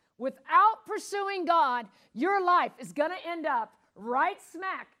life without pursuing God, your life is going to end up right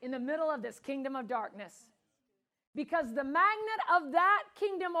smack in the middle of this kingdom of darkness. Because the magnet of that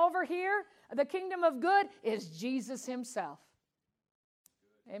kingdom over here, the kingdom of good, is Jesus himself.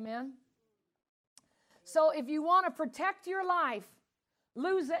 Amen? So if you want to protect your life,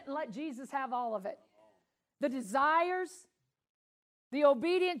 lose it and let Jesus have all of it. The desires, the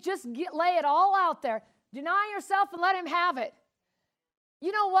obedience, just lay it all out there. Deny yourself and let him have it.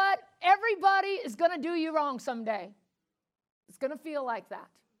 You know what? Everybody is going to do you wrong someday. It's going to feel like that.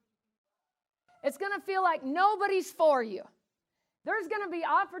 It's going to feel like nobody's for you. There's going to be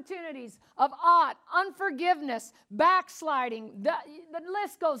opportunities of unforgiveness, backsliding. The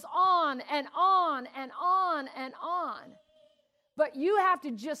list goes on and on and on and on. But you have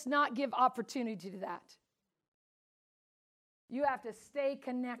to just not give opportunity to that. You have to stay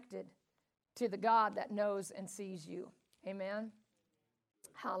connected to the God that knows and sees you. Amen?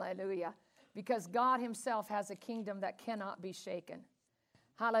 Hallelujah. Because God himself has a kingdom that cannot be shaken.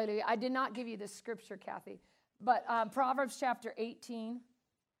 Hallelujah. I did not give you this scripture, Kathy, but Proverbs chapter 18,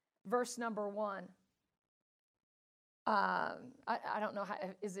 verse number 1. I don't know,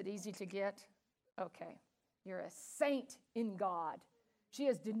 is it easy to get? Okay. You're a saint in God. She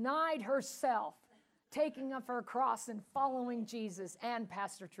has denied herself, taking up her cross and following Jesus and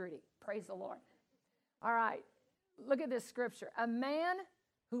Pastor Trudy. Praise the Lord. All right. Look at this scripture. A man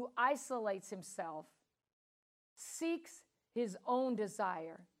who isolates himself seeks his own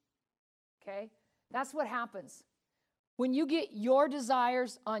desire. Okay? That's what happens. When you get your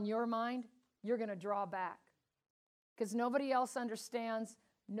desires on your mind, you're going to draw back. Because nobody else understands,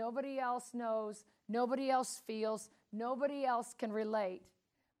 nobody else knows, nobody else feels, nobody else can relate.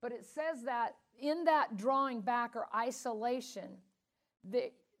 But it says that in that drawing back or isolation,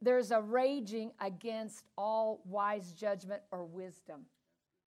 there's a raging against all wise judgment or wisdom.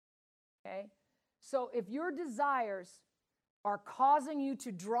 Okay? So if your desires are causing you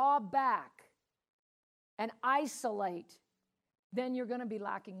to draw back and isolate, then you're going to be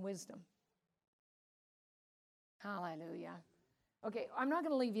lacking wisdom. Hallelujah. Okay, I'm not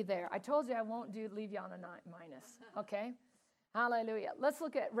going to leave you there. I told you I won't leave you on a minus. Okay? Hallelujah. Let's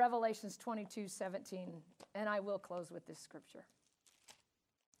look at Revelations 22:17, and I will close with this scripture.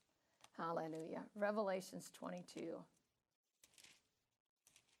 Hallelujah. Revelations 22.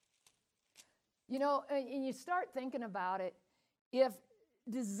 You know, and you start thinking about it, if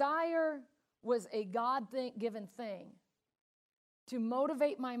desire was a God-given thing to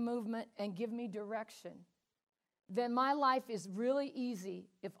motivate my movement and give me direction, then my life is really easy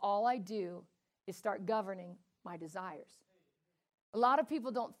if all I do is start governing my desires. A lot of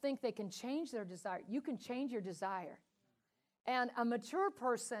people don't think they can change their desire. You can change your desire. And a mature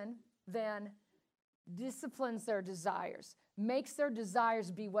person then disciplines their desires, makes their desires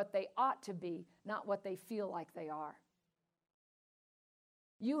be what they ought to be, not what they feel like they are.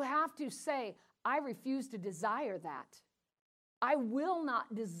 You have to say, I refuse to desire that. I will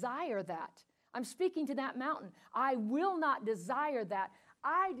not desire that. I'm speaking to that mountain. I will not desire that.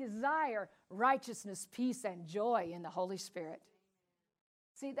 I desire righteousness, peace, and joy in the Holy Spirit.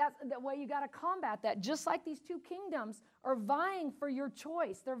 See, that's the way you got to combat that. Just like these two kingdoms are vying for your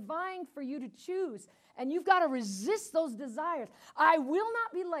choice. They're vying for you to choose. And you've got to resist those desires. I will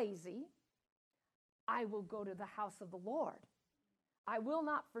not be lazy. I will go to the house of the Lord. I will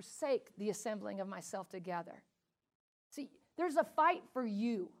not forsake the assembling of myself together. See, there's a fight for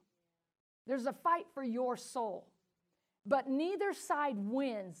you. There's a fight for your soul. But neither side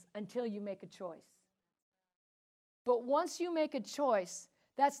wins until you make a choice. But once you make a choice,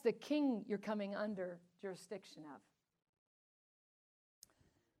 that's the king you're coming under jurisdiction of.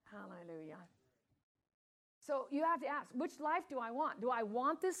 Hallelujah. So you have to ask, which life do I want? Do I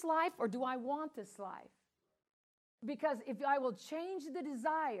want this life or do I want this life? Because if I will change the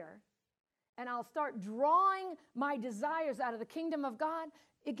desire and I'll start drawing my desires out of the kingdom of God,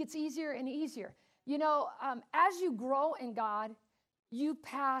 it gets easier and easier. You know, as you grow in God, you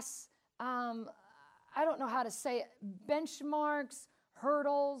pass, I don't know how to say it, benchmarks,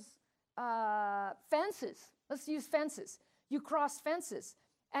 hurdles, fences. Let's use fences. You cross fences,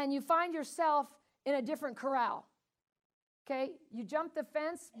 and you find yourself in a different corral. Okay? You jump the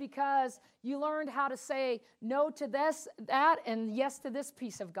fence because you learned how to say no to this, that, and yes to this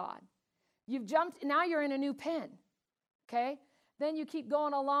piece of God. You've jumped, now you're in a new pen. Okay? Then you keep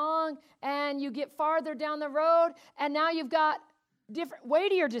going along, and you get farther down the road, and now you've got different,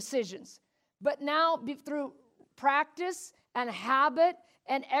 weightier decisions. But now, through practice and habit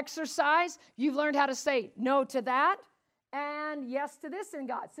and exercise, you've learned how to say no to that and yes to this in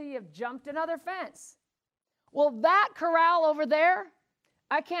God. So you've jumped another fence. Well, that corral over there,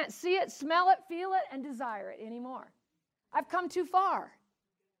 I can't see it, smell it, feel it, and desire it anymore. I've come too far.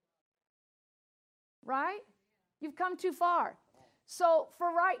 Right? You've come too far. So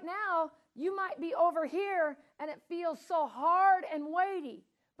for right now, you might be over here and it feels so hard and weighty.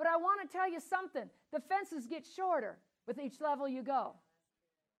 But I want to tell you something. The fences get shorter with each level you go.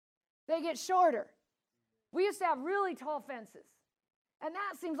 They get shorter. We used to have really tall fences. And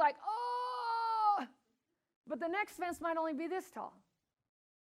that seems like, oh, but the next fence might only be this tall.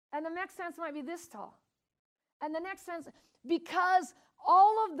 And the next fence might be this tall. And the next fence, because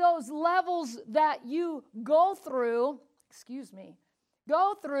all of those levels that you go through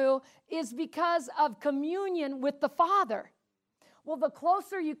is because of communion with the Father. Well, the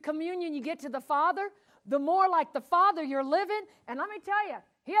closer communion you get to the Father, the more like the Father you're living. And let me tell you,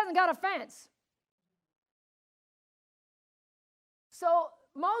 He hasn't got a fence. So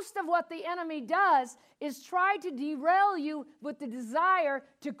most of what the enemy does is try to derail you with the desire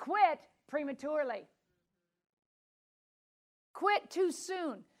to quit prematurely. Quit too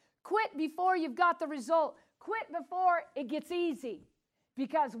soon. Quit before you've got the result. Quit before it gets easy.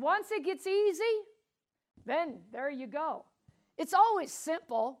 Because once it gets easy, then there you go. It's always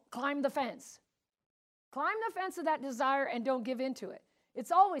simple. Climb the fence. Climb the fence of that desire and don't give into it.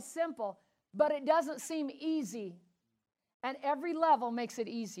 It's always simple, but it doesn't seem easy. And every level makes it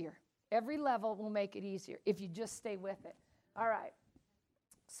easier. Every level will make it easier if you just stay with it. All right.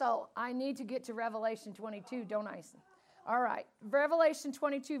 So I need to get to Revelation 22, don't I? All right. Revelation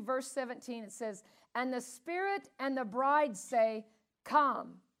 22, verse 17, it says, "And the Spirit and the bride say,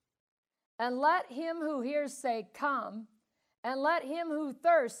 'Come.' And let him who hears say, 'Come.' And let him who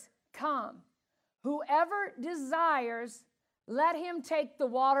thirsts come. Whoever desires, let him take the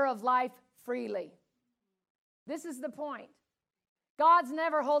water of life freely." This is the point. God's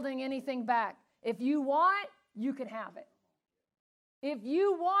never holding anything back. If you want it, you can have it. If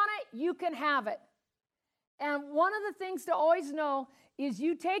you want it, you can have it. And one of the things to always know is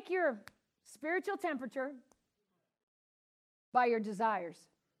you take your spiritual temperature by your desires.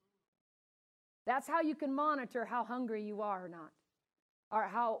 That's how you can monitor how hungry you are or not, or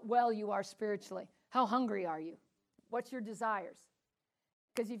how well you are spiritually. How hungry are you? What's your desires?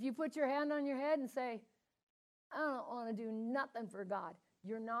 Because if you put your hand on your head and say, "I don't want to do nothing for God,"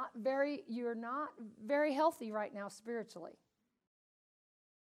 you're not very healthy right now spiritually.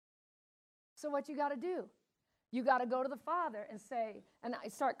 So what you got to do? You got to go to the Father and say, and I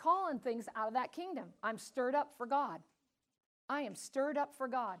start calling things out of that kingdom. I'm stirred up for God. I am stirred up for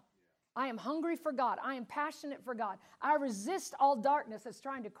God. I am hungry for God. I am passionate for God. I resist all darkness that's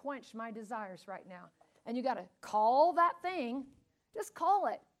trying to quench my desires right now. And you got to call that thing. Just call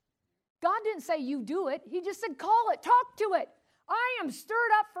it. God didn't say you do it. He just said call it. Talk to it. I am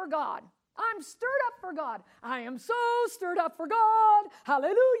stirred up for God. I'm stirred up for God. I am so stirred up for God.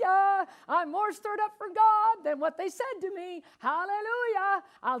 Hallelujah. I'm more stirred up for God than what they said to me. Hallelujah.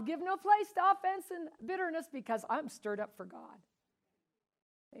 I'll give no place to offense and bitterness because I'm stirred up for God.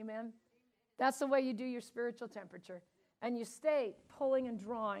 Amen. That's the way you do your spiritual temperature. And you stay pulling and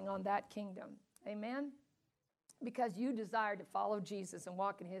drawing on that kingdom. Amen. Because you desire to follow Jesus and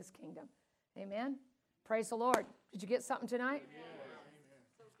walk in His kingdom. Amen. Praise the Lord. Did you get something tonight? Amen.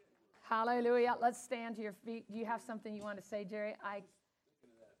 Hallelujah. Let's stand to your feet. Do you have something you want to say, Jerry?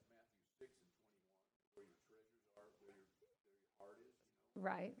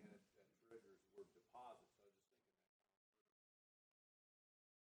 Right.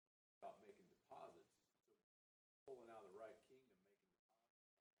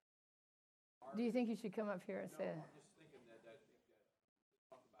 Do you think you should come up here and say? I'm just thinking that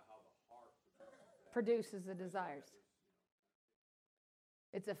talk about how the heart produces the desires.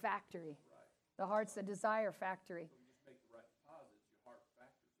 It's a factory. Right. The heart's a desire factory. So you just make the right deposits, your heart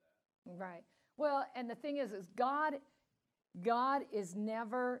factors that. Right. Well, and the thing is God is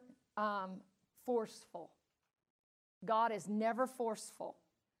never forceful. God is never forceful.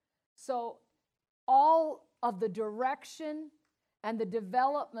 So all of the direction and the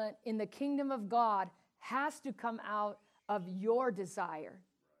development in the kingdom of God has to come out of your desire,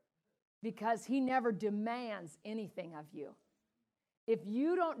 because He never demands anything of you. If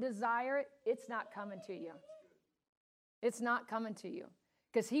you don't desire it, it's not coming to you. It's not coming to you,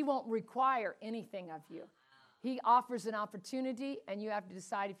 because He won't require anything of you. He offers an opportunity, and you have to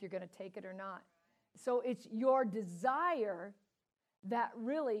decide if you're going to take it or not. So it's your desire that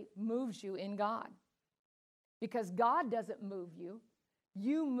really moves you in God. Because God doesn't move you.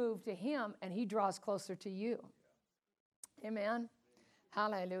 You move to Him, and He draws closer to you. Amen.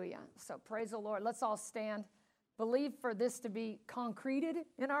 Hallelujah. So praise the Lord. Let's all stand. Believe for this to be concreted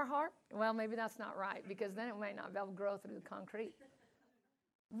in our heart. Well, maybe that's not right, because then it might not be able to grow through the concrete.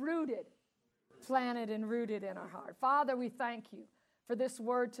 Rooted, planted and rooted in our heart. Father, we thank You for this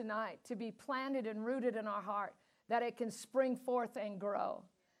word tonight, to be planted and rooted in our heart, that it can spring forth and grow.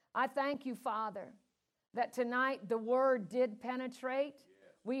 I thank You, Father, that tonight the word did penetrate.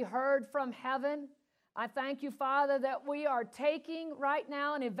 We heard from heaven. I thank You, Father, that we are taking right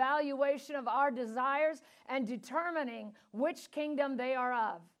now an evaluation of our desires and determining which kingdom they are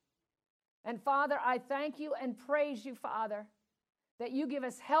of. And Father, I thank You and praise You, Father, that You give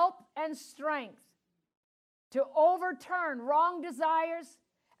us help and strength to overturn wrong desires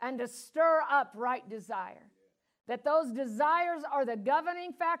and to stir up right desire. That those desires are the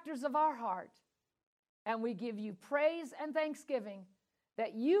governing factors of our heart. And we give You praise and thanksgiving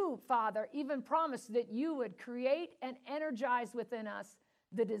that you, Father, even promised that you would create and energize within us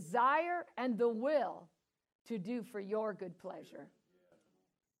the desire and the will to do for your good pleasure.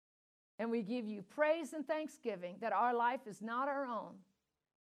 And we give you praise and thanksgiving that our life is not our own,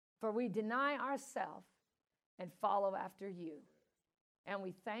 for we deny ourselves and follow after you. And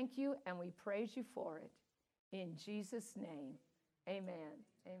we thank you and we praise you for it. In Jesus' name, amen.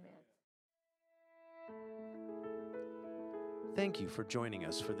 Amen. Thank you for joining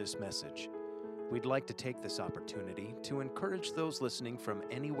us for this message. We'd like to take this opportunity to encourage those listening from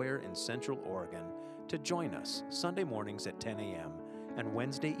anywhere in Central Oregon to join us Sunday mornings at 10 a.m. and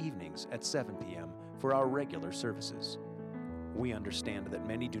Wednesday evenings at 7 p.m. for our regular services. We understand that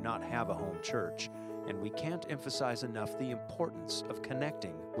many do not have a home church, and we can't emphasize enough the importance of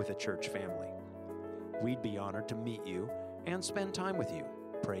connecting with a church family. We'd be honored to meet you and spend time with you,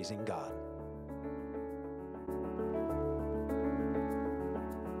 praising God.